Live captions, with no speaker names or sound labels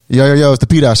Yo, it's the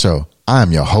P. Dot Show. I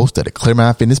am your host of the Clear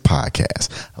Mind Fitness Podcast.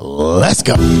 Let's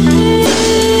go.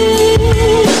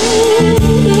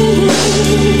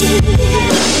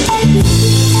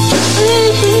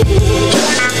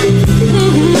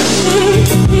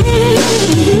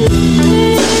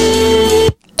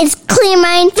 It's Clear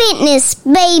Mind Fitness,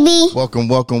 baby. Welcome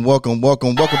back to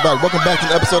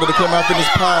the episode of the Clear Mind Fitness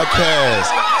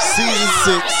Podcast.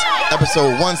 Season 6,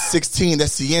 episode 116.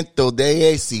 That's Ciento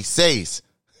de Seis.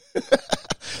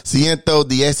 Ciento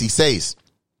de Seis.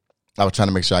 I was trying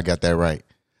to make sure I got that right.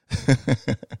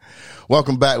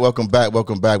 Welcome back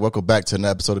to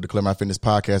another episode of the Clear Mind Fitness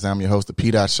Podcast. I'm your host, the P.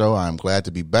 Dot Show. I'm glad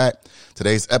to be back.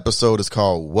 Today's episode is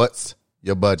called What's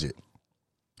Your Budget?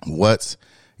 What's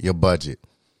your budget?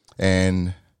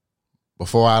 And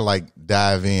before I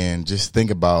dive in, just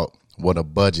think about what a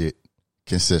budget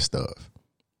consists of.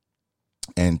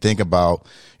 And think about,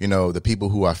 the people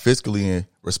who are fiscally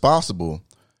responsible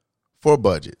for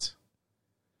budgets.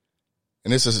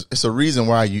 And it's a reason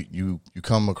why you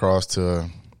come across to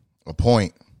a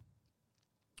point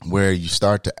where you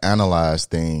start to analyze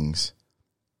things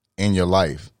in your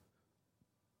life.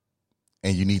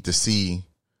 And you need to see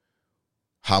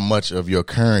how much of your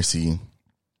currency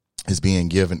is being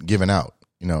given out,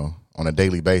 on a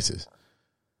daily basis,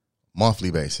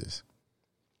 monthly basis.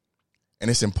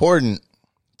 And it's important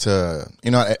to,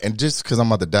 and just because I'm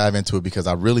about to dive into it, because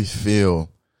I really feel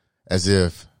as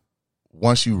if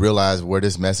once you realize where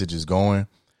this message is going,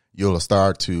 you'll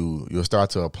start to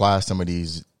apply some of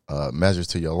these measures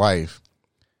to your life,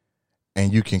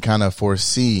 and you can kind of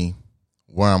foresee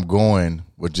where I'm going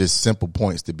with just simple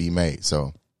points to be made.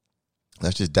 So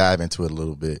let's just dive into it a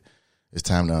little bit. It's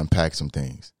time to unpack some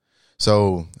things.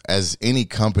 So as any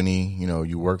company,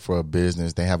 you work for a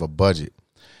business, they have a budget.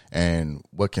 And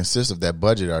what consists of that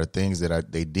budget are things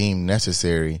that they deem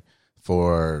necessary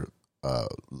for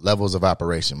levels of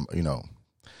operation,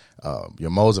 your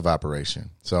modes of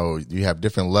operation. So you have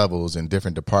different levels and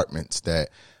different departments that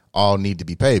all need to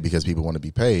be paid because people want to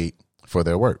be paid for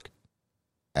their work,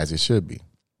 as it should be.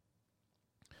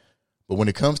 But when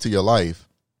it comes to your life,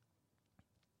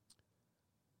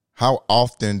 how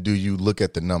often do you look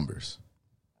at the numbers,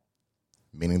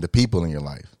 meaning the people in your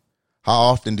life? How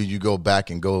often do you go back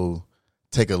and go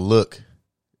take a look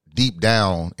deep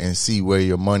down and see where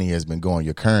your money has been going,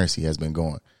 your currency has been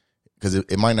going? Because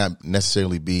it might not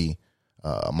necessarily be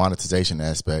a monetization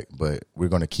aspect, but we're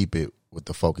going to keep it with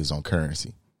the focus on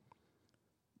currency,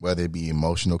 whether it be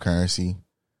emotional currency,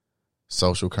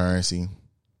 social currency,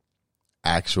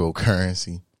 actual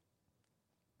currency.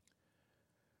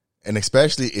 And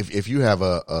especially if you have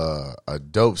a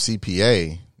dope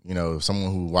CPA,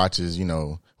 someone who watches,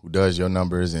 who does your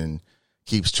numbers and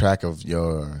keeps track of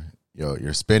your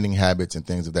spending habits and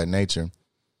things of that nature,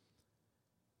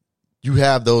 you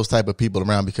have those type of people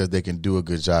around because they can do a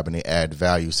good job and they add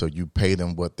value. So you pay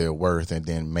them what they're worth, and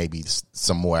then maybe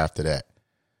some more after that.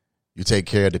 You take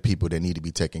care of the people that need to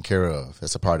be taken care of.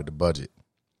 That's a part of the budget.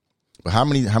 But how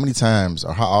many times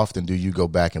or how often do you go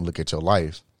back and look at your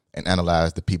life and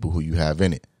analyze the people who you have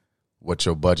in it, what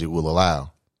your budget will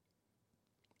allow?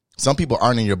 Some people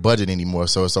aren't in your budget anymore,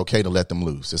 so it's okay to let them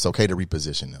loose. It's okay to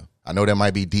reposition them. I know that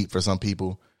might be deep for some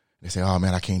people. They say, oh,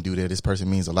 man, I can't do that. This person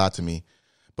means a lot to me.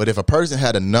 But if a person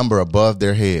had a number above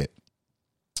their head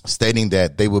stating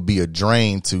that they would be a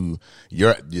drain to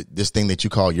this thing that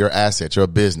you call your asset, your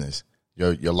business,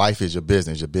 your life is your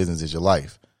business is your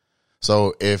life.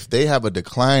 So if they have a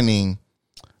declining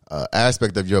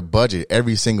aspect of your budget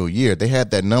every single year, they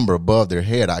had that number above their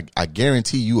head, I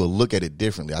guarantee you will look at it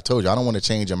differently. I told you, I don't want to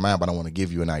change your mind, but I want to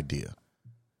give you an idea.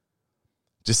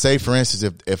 Just say, for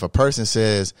instance, if a person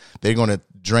says they're going to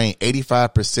drain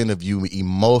 85% of you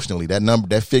emotionally,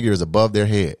 that figure is above their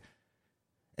head,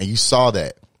 and you saw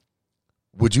that,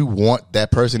 would you want that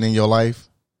person in your life?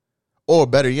 Or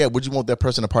better yet, would you want that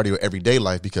person a part of your everyday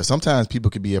life? Because sometimes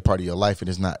people could be a part of your life and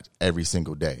it's not every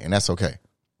single day, and that's okay.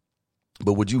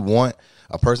 But would you want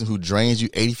a person who drains you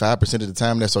 85% of the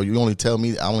time? So you only tell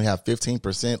me I only have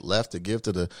 15% left to give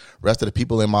to the rest of the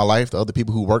people in my life, the other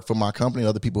people who work for my company,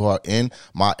 other people who are in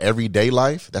my everyday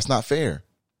life? That's not fair.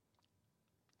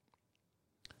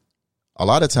 A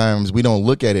lot of times we don't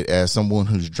look at it as someone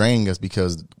who's draining us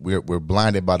because we're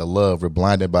blinded by the love. We're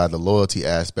blinded by the loyalty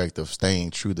aspect of staying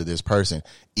true to this person,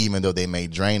 even though they may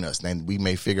drain us. And we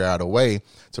may figure out a way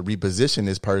to reposition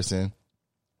this person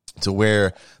to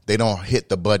where they don't hit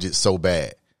the budget so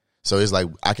bad. So it's like,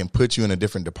 I can put you in a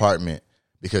different department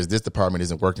because this department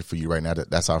isn't working for you right now.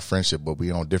 That's our friendship, but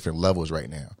we're on different levels right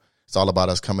now. It's all about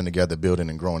us coming together, building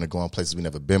and growing and going places we've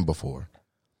never been before.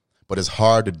 But it's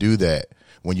hard to do that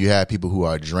when you have people who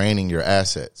are draining your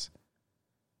assets.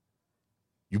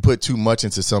 you put too much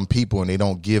into some people and they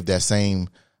don't give that same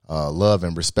love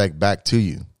and respect back to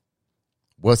you.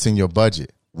 What's in your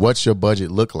budget? What's your budget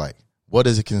look like? What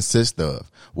does it consist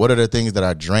of? What are the things that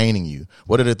are draining you?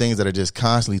 What are the things that are just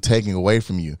constantly taking away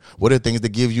from you? What are the things that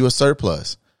give you a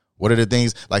surplus? What are the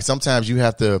things, like sometimes you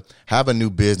have to have a new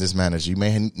business manager. You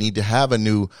may need to have a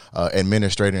new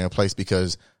administrator in place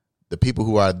because the people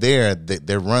who are there,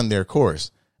 they run their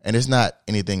course. And it's not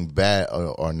anything bad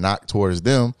or knock towards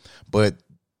them, but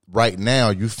right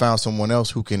now you found someone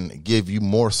else who can give you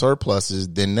more surpluses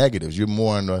than negatives. You're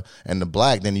more in the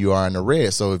black than you are in the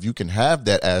red. So if you can have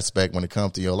that aspect when it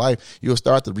comes to your life, you'll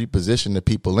start to reposition the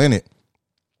people in it,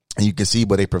 and you can see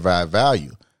where they provide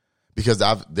value. Because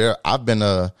I've been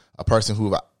a person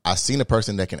who I've seen a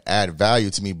person that can add value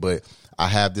to me, but I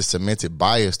have this cemented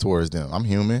bias towards them. I'm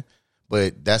human,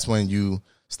 but that's when you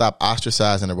stop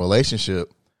ostracizing a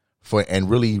relationship and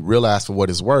really realize for what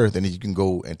it's worth, and then you can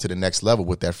go into the next level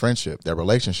with that friendship, that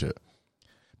relationship.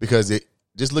 Because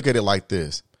just look at it like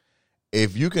this.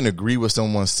 If you can agree with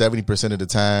someone 70% of the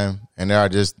time and there are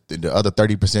just the other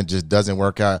 30% just doesn't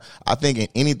work out, I think in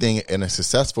anything in a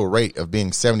successful rate of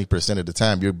being 70% of the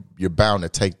time, you're bound to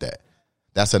take that.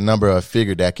 That's a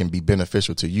figure that can be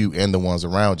beneficial to you and the ones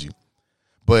around you.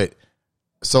 But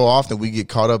so often we get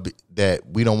caught up that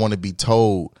we don't want to be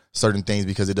told certain things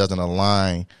because it doesn't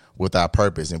align with our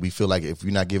purpose. And we feel like if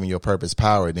you're not giving your purpose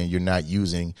power, then you're not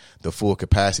using the full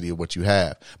capacity of what you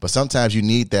have. But sometimes you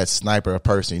need that sniper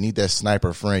person. You need that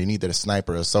sniper friend. You need that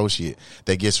sniper associate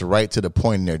that gets right to the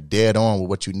point and they're dead on with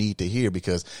what you need to hear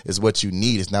because it's what you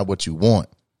need. It's not what you want.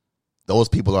 Those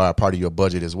people are a part of your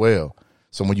budget as well.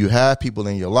 So when you have people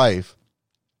in your life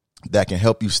that can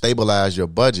help you stabilize your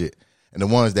budget and the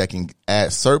ones that can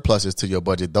add surpluses to your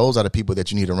budget, those are the people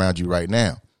that you need around you right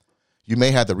now. You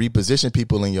may have to reposition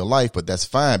people in your life, but that's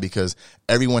fine because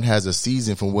everyone has a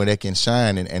season for where they can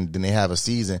shine, and then they have a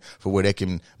season for where they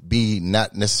can be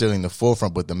not necessarily in the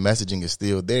forefront, but the messaging is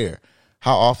still there.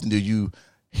 How often do you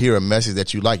hear a message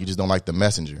that you like, you just don't like the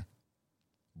messenger?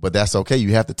 But that's okay.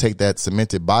 You have to take that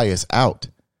cemented bias out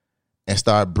and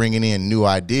start bringing in new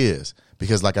ideas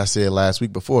because like I said last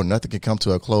week before, nothing can come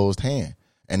to a closed hand.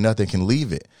 And nothing can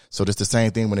leave it. So it's the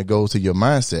same thing when it goes to your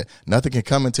mindset. Nothing can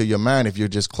come into your mind if you're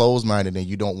just closed-minded and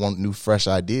you don't want new, fresh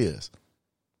ideas.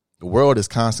 The world is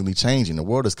constantly changing. The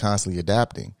world is constantly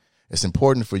adapting. It's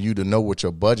important for you to know what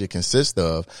your budget consists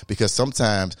of because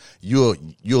sometimes you'll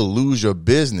lose your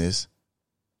business,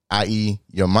 i.e.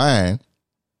 your mind,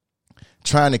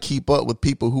 trying to keep up with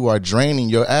people who are draining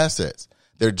your assets.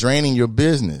 They're draining your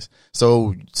business.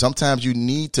 So sometimes you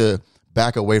need to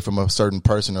back away from a certain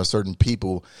person or certain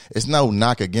people. It's no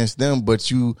knock against them, but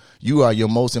you are your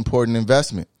most important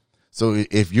investment. So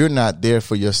if you're not there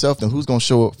for yourself, then who's going to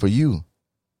show up for you?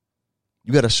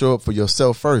 You got to show up for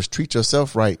yourself first. Treat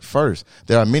yourself right first.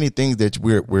 There are many things that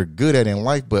we're good at in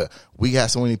life, but we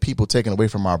got so many people taken away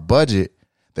from our budget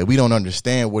that we don't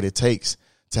understand what it takes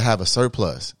to have a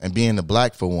surplus and be in the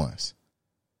black for once.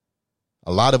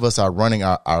 A lot of us are running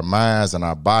our minds and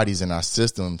our bodies and our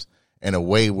systems in a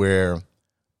way where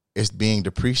it's being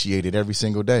depreciated every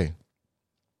single day.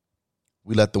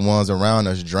 We let the ones around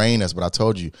us drain us. But I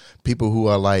told you, people who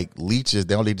are like leeches,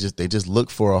 they just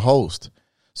look for a host.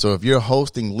 So if you're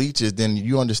hosting leeches, then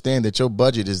you understand that your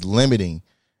budget is limiting.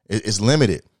 It's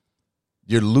limited.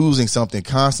 You're losing something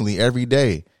constantly every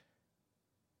day.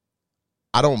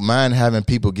 I don't mind having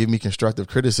people give me constructive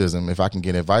criticism if I can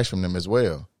get advice from them as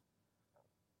well.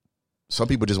 Some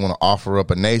people just want to offer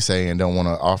up a naysay and don't want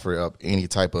to offer up any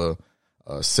type of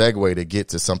segue to get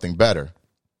to something better.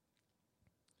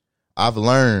 I've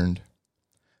learned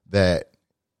that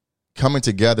coming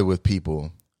together with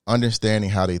people, understanding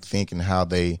how they think and how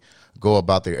they go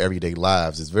about their everyday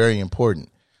lives is very important.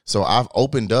 So I've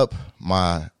opened up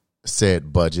my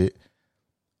said budget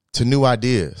to new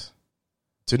ideas,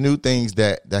 to new things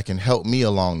that can help me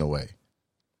along the way.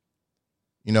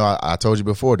 You know, I told you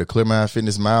before, the Clear Mind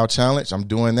Fitness Mile Challenge, I'm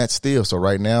doing that still. So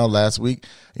right now, last week,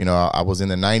 you know, I was in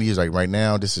the 90s. Like right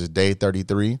now, this is day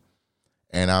 33,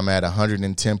 and I'm at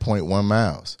 110.1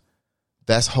 miles.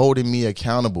 That's holding me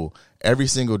accountable. Every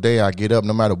single day I get up,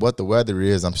 no matter what the weather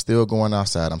is, I'm still going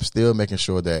outside. I'm still making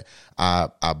sure that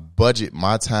I budget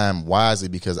my time wisely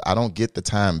because I don't get the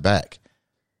time back.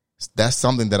 That's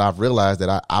something that I've realized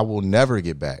that I will never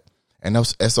get back. And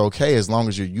it's okay as long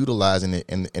as you're utilizing it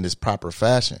in its proper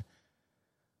fashion.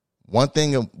 One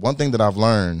thing that I've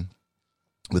learned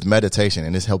with meditation,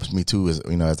 and this helps me too, is,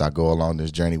 you know, as I go along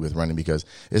this journey with running, because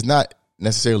it's not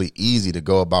necessarily easy to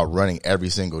go about running every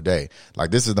single day. Like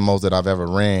this is the most that I've ever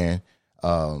ran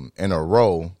in a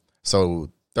row. So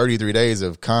 33 days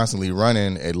of constantly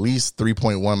running at least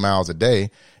 3.1 miles a day,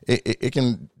 it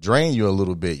can drain you a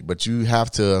little bit, but you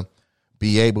have to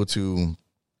be able to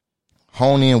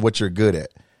hone in what you're good at,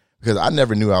 because I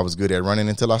never knew I was good at running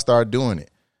until I started doing it.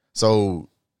 So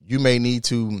you may need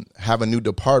to have a new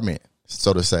department,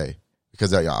 so to say,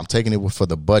 because I'm taking it for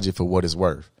the budget for what it's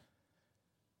worth.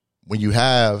 When you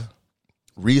have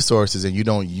resources and you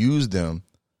don't use them,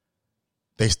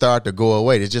 they start to go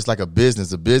away. It's just like a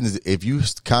business. A business, if you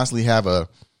constantly have a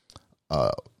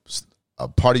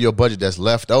part of your budget that's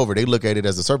left over, they look at it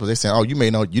as a surplus. They say, "Oh, you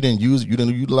didn't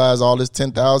utilize all this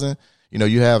 10,000.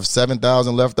 You have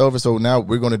 7,000 left over, so now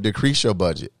we're going to decrease your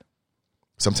budget."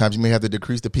 Sometimes you may have to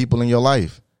decrease the people in your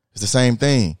life. It's the same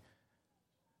thing.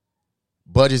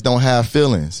 Budgets don't have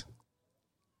feelings.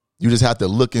 You just have to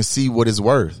look and see what it's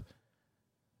worth.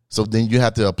 So then you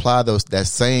have to apply that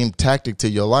same tactic to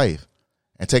your life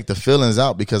and take the feelings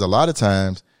out, because a lot of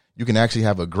times you can actually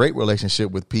have a great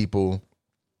relationship with people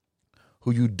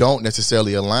who you don't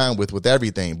necessarily align with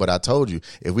everything. But I told you,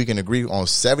 if we can agree on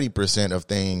 70% of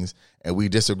things and we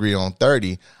disagree on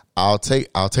 30, I'll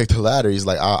take the latter. He's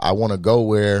like, I want to go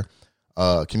where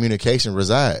communication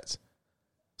resides.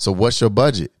 So what's your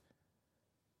budget?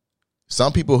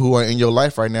 Some people who are in your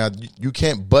life right now, you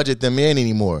can't budget them in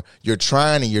anymore. You're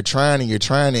trying and you're trying and you're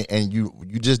trying, and you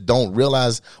just don't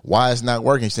realize why it's not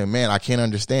working. You say, "Man, I can't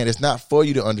understand." It's not for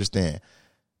you to understand.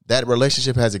 That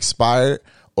relationship has expired,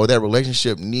 or that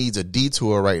relationship needs a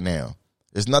detour right now.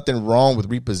 There's nothing wrong with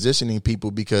repositioning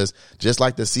people, because just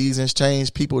like the seasons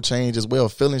change, people change as well.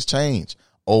 Feelings change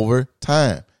over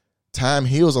time. Time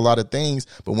heals a lot of things,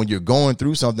 but when you're going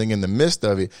through something in the midst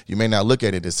of it, you may not look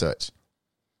at it as such.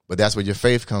 But that's where your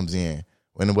faith comes in,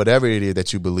 when whatever it is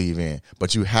that you believe in.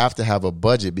 But you have to have a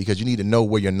budget, because you need to know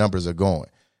where your numbers are going.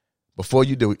 Before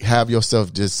you have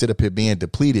yourself just sit up here being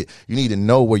depleted, you need to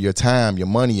know where your time, your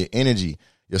money, your energy,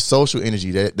 your social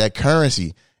energy, that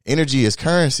currency, energy is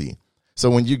currency. So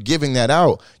when you're giving that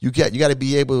out, you got to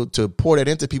be able to pour that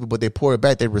into people, but they pour it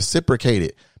back. They reciprocate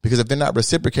it, because if they're not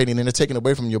reciprocating, then they're taking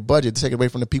away from your budget, they're taking away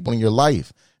from the people in your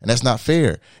life. And that's not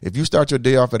fair. If you start your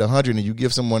day off at 100 and you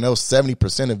give someone else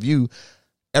 70% of you,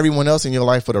 everyone else in your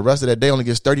life for the rest of that day only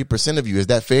gets 30% of you. Is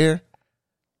that fair?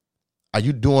 Are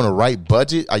you doing a right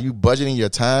budget? Are you budgeting your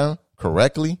time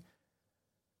correctly?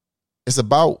 It's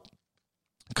about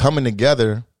coming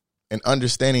together and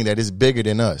understanding that it's bigger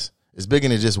than us. It's bigger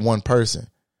than just one person.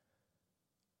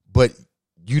 But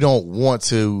you don't want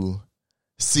to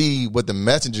see what the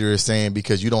messenger is saying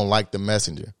because you don't like the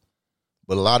messenger.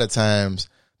 But a lot of times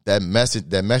that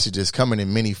message is coming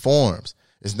in many forms.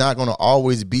 It's not going to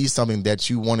always be something that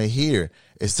you want to hear.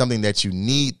 It's something that you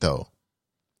need, though.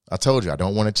 I told you, I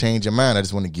don't want to change your mind. I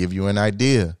just want to give you an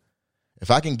idea. If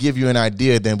I can give you an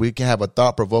idea, then we can have a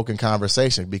thought-provoking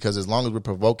conversation, because as long as we're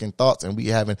provoking thoughts and we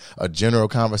having a general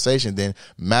conversation, then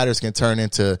matters can turn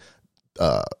into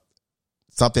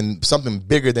something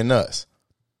bigger than us.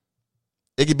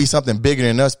 It could be something bigger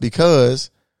than us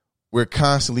because we're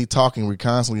constantly talking, we're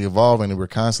constantly evolving, and we're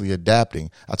constantly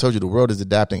adapting. I told you the world is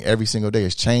adapting every single day.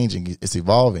 It's changing. It's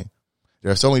evolving.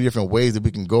 There are so many different ways that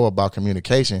we can go about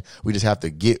communication. We just have to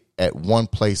get at one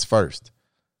place first.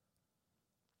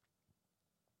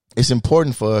 It's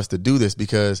important for us to do this,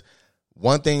 because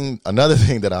another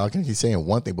thing that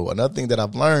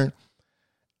I've learned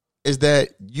is that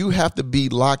you have to be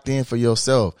locked in for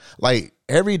yourself. Like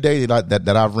every day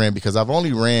that I've ran, because I've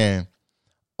only ran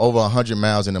over 100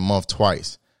 miles in a month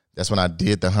twice. That's when I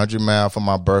did the 100 mile for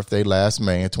my birthday last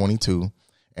May in 22.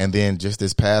 And then just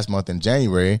this past month in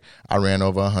January, I ran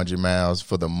over 100 miles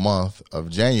for the month of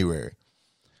January.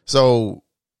 So,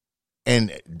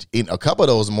 and in a couple of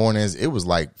those mornings, it was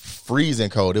like freezing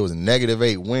cold. It was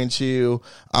 -8 wind chill.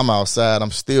 I'm outside.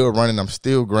 I'm still running. I'm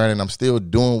still grinding. I'm still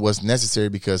doing what's necessary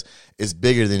because it's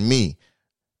bigger than me.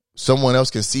 Someone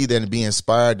else can see that and be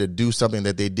inspired to do something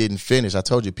that they didn't finish. I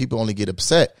told you, people only get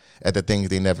upset at the things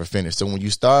they never finish. So when you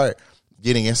start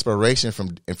getting inspiration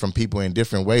from people in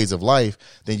different ways of life,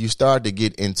 then you start to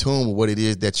get in tune with what it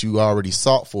is that you already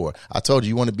sought for. I told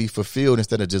you want to be fulfilled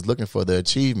instead of just looking for the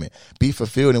achievement. Be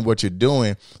fulfilled in what you're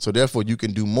doing, so therefore you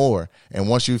can do more. And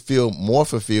once you feel more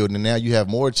fulfilled, and now you have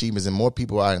more achievements and more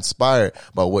people are inspired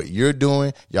by what you're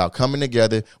doing, y'all coming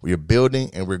together, we're building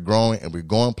and we're growing and we're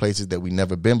going places that we've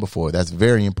never been before. That's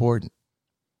very important.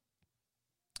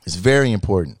 It's very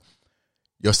important.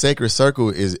 Your sacred circle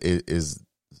is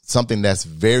something that's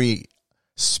very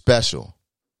special.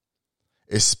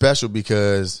 It's special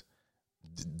because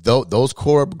those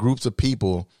core groups of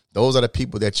people, those are the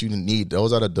people that you need.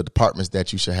 Those are the departments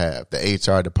that you should have. The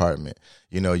HR department,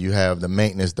 you have the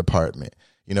maintenance department,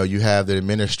 you have the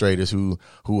administrators who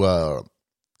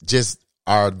just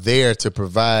are there to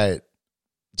provide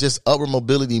just upward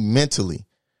mobility mentally.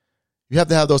 You have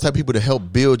to have those type of people to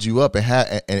help build you up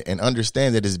and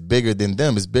understand that it's bigger than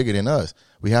them. It's bigger than us.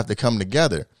 We have to come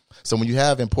together. So when you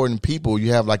have important people,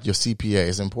 you have like your CPA.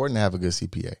 It's important to have a good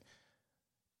CPA.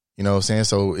 You know what I'm saying?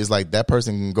 So it's like that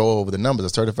person can go over the numbers. A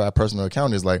certified personal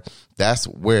accountant is like, that's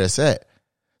where it's at.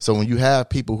 So when you have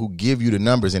people who give you the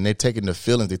numbers and they're taking the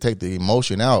feelings, they take the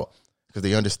emotion out because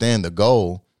they understand the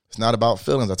goal. It's not about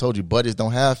feelings. I told you, budgets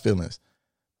don't have feelings.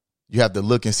 You have to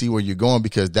look and see where you're going,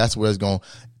 because that's where it's going.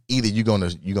 Either you're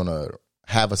gonna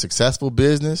have a successful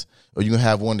business, or you're gonna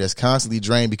have one that's constantly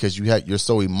drained because you're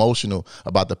so emotional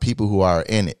about the people who are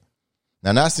in it.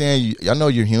 Now, not saying I know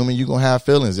you're human, you're gonna have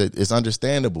feelings. It's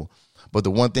understandable. But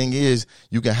the one thing is,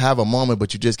 you can have a moment,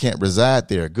 but you just can't reside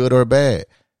there, good or bad.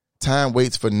 Time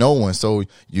waits for no one. So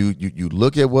you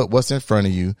look at what's in front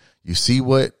of you, you see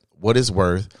what it's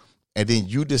worth, and then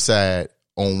you decide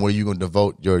on where you're gonna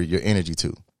devote your energy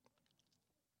to.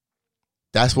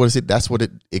 That's what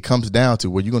it comes down to,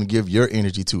 where you're going to give your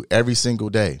energy to every single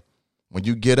day. When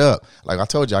you get up, like I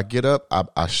told you, I get up,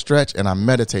 I stretch, and I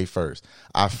meditate first.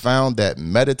 I found that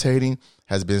meditating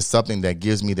has been something that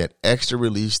gives me that extra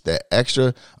release, that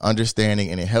extra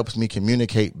understanding, and it helps me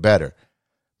communicate better.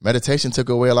 Meditation took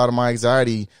away a lot of my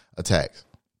anxiety attacks.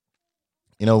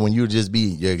 You know, when your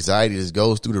anxiety just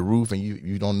goes through the roof and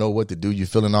you don't know what to do, you're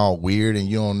feeling all weird and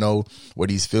you don't know where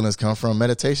these feelings come from.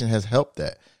 Meditation has helped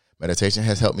that. Meditation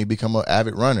has helped me become an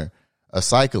avid runner, a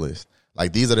cyclist.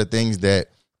 Like, these are the things that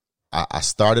I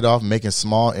started off making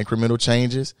small incremental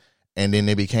changes, and then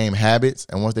they became habits.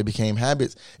 And once they became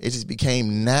habits, it just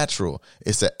became natural.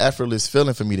 It's an effortless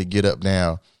feeling for me to get up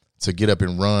now, to get up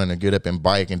and run and get up and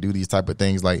bike and do these type of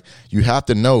things. Like, you have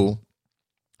to know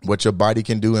what your body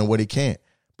can do and what it can't,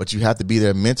 but you have to be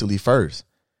there mentally first.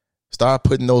 Start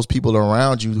putting those people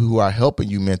around you who are helping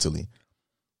you mentally.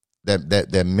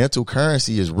 That mental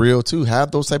currency is real too. Have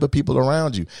those type of people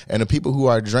around you. And the people who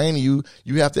are draining you,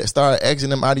 you have to start exiting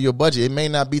them out of your budget. It may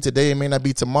not be today, it may not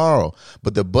be tomorrow,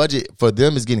 but the budget for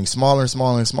them is getting smaller and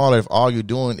smaller and smaller if all you're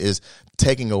doing is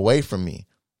taking away from me.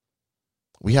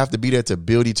 We have to be there to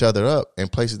build each other up in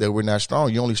places that we're not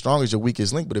strong. You're only strong as your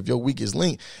weakest link, but if your weakest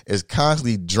link is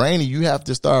constantly draining, you have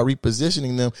to start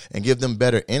repositioning them and give them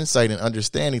better insight and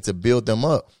understanding to build them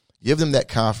up. Give them that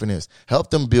confidence.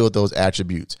 Help them build those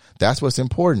attributes. That's what's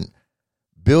important.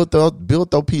 Build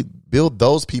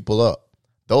those people up.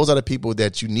 Those are the people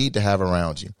that you need to have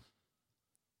around you.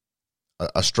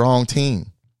 A strong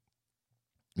team.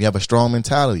 You have a strong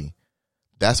mentality.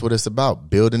 That's what it's about,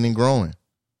 building and growing.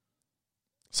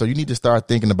 So you need to start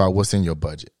thinking about what's in your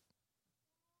budget.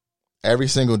 Every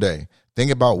single day,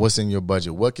 think about what's in your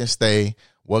budget. What can stay,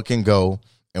 what can go,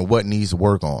 and what needs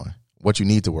work on, what you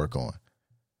need to work on.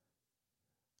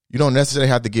 You don't necessarily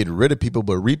have to get rid of people,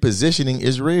 but repositioning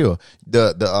is real.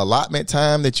 The allotment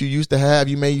time that you used to have,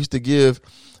 you may used to give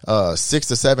 6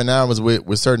 to 7 hours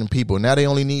with certain people. Now they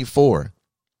only need 4.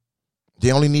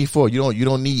 They only need 4. You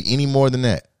don't need any more than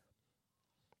that.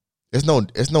 It's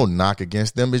no knock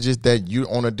against them. It's just that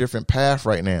you're on a different path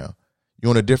right now. You're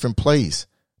on a different place,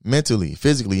 mentally,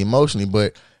 physically, emotionally.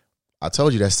 But I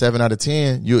told you that 7 out of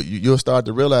 10, you'll start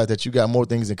to realize that you got more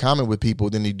things in common with people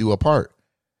than you do apart.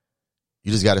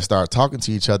 You just got to start talking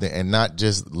to each other and not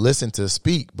just listen to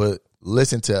speak, but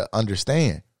listen to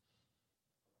understand.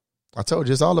 I told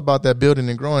you, it's all about that building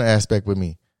and growing aspect with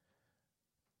me.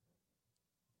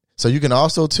 So you can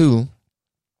also, too,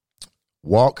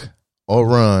 walk or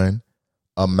run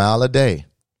a mile a day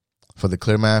for the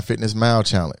Clear Mind Fitness Mile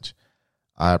Challenge.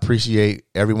 I appreciate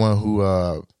everyone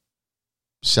who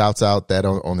shouts out that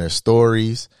on their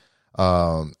stories.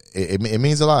 It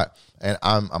means a lot. And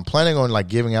I'm planning on like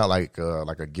giving out like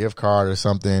a gift card or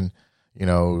something, you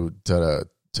know, to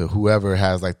whoever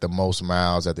has like the most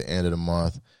miles at the end of the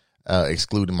month,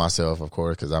 excluding myself, of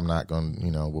course, because I'm not going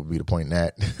to, what would be the point in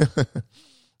that.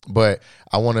 But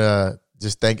I want to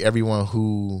just thank everyone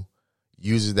who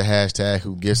uses the hashtag,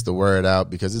 who gets the word out,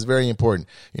 because it's very important.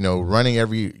 Running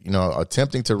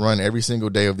attempting to run every single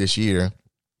day of this year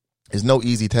is no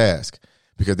easy task,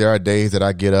 because there are days that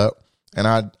I get up and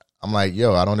I'm like,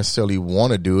 I don't necessarily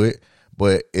want to do it,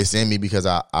 but it's in me because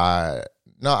I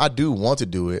do want to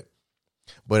do it,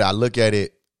 but I look at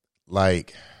it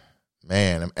like,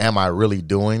 man, am I really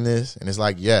doing this? And it's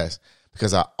like, yes,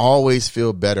 because I always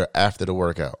feel better after the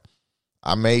workout.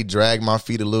 I may drag my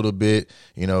feet a little bit,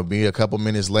 be a couple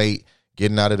minutes late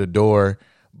getting out of the door,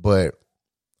 but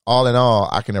all in all,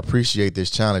 I can appreciate this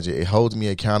challenge. It holds me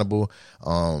accountable.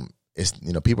 It's,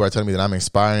 people are telling me that I'm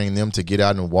inspiring them to get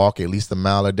out and walk at least a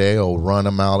mile a day or run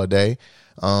a mile a day.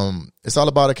 It's all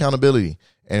about accountability.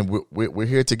 and we're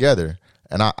here together.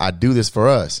 And I do this for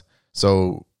us.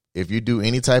 So if you do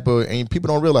any type of, and people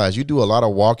don't realize you do a lot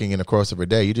of walking in the course of a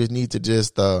day. You just need to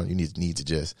just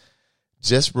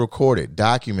record it,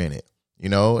 document it,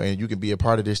 and you can be a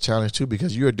part of this challenge too,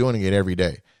 because you're doing it every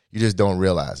day. You just don't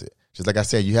realize it. Just like I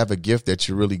said, you have a gift that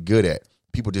you're really good at.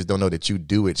 People just don't know that you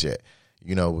do it yet.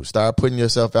 Start putting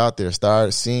yourself out there.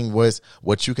 Start seeing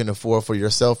what you can afford for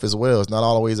yourself as well. It's not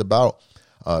always about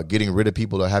getting rid of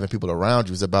people or having people around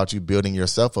you. It's about you building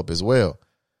yourself up as well.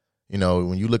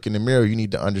 When you look in the mirror, you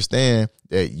need to understand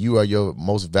that you are your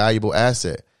most valuable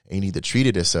asset, and you need to treat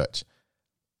it as such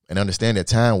and understand that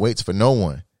time waits for no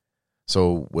one.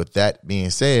 So with that being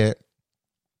said,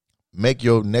 make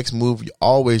your next move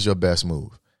always your best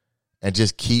move, and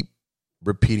just keep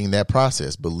repeating that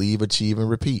process. Believe, achieve, and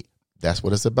repeat. That's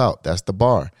what it's about. That's the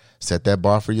bar. Set that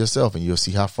bar for yourself, and you'll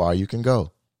see how far you can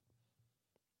go.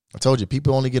 I told you,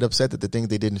 people only get upset at the things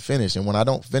they didn't finish. And when I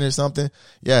don't finish something,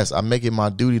 yes, I make it my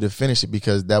duty to finish it,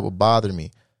 because that would bother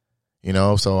me.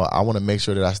 So I want to make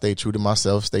sure that I stay true to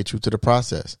myself, stay true to the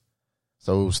process.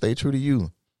 So stay true to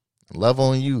you. Love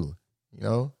on you.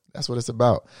 That's what it's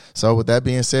about. So with that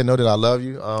being said, know that I love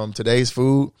you. Today's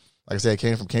food, like I said,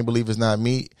 came from Can't Believe It's Not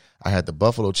Meat. I had the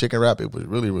buffalo chicken wrap. It was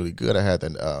really, really good. I had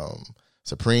the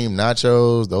Supreme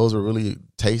nachos. Those were really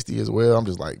tasty as well. I'm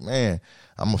just like, man,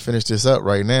 I'm going to finish this up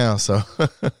right now. So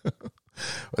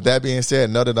with that being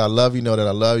said, know that I love you. Know that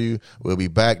I love you. We'll be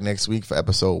back next week for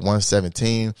episode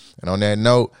 117. And on that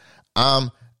note,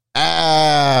 I'm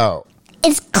out.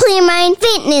 It's Clear Mind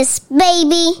Fitness,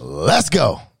 baby. Let's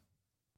go.